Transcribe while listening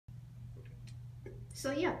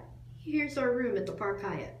So yeah, here's our room at the Park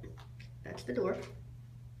Hyatt. That's the door.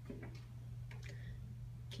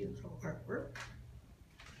 Cute little artwork.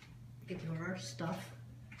 Ignore our stuff.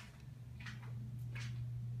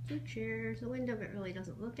 Two chairs, a window that really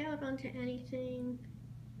doesn't look out onto anything.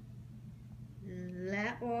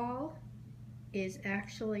 That wall is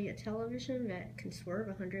actually a television that can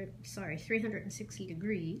swerve 360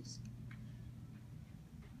 degrees.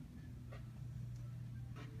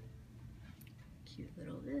 Cute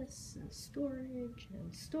little this, and storage,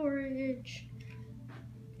 and storage.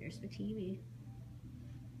 Here's the TV.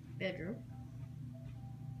 Bedroom.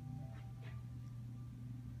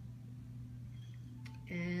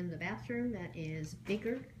 And the bathroom that is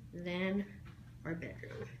bigger than our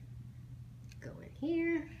bedroom. Go in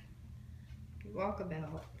here, you walk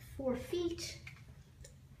about 4 feet,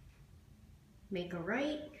 make a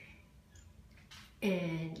right,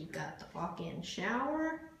 and you've got the walk-in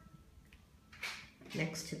shower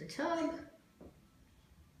next to the tub.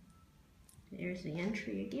 There's the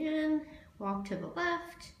entry again, walk to the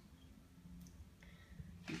left,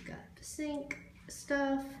 you've got the sink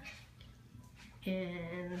stuff,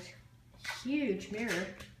 and huge mirror.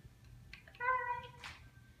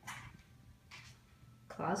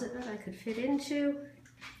 Closet that I could fit into,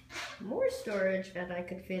 more storage that I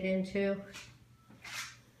could fit into,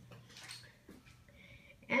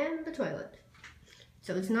 and the toilet.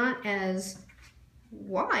 So it's not as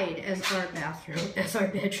wide as our bathroom, as our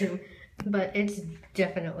bedroom, but it's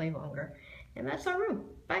definitely longer. And that's our room.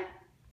 Bye.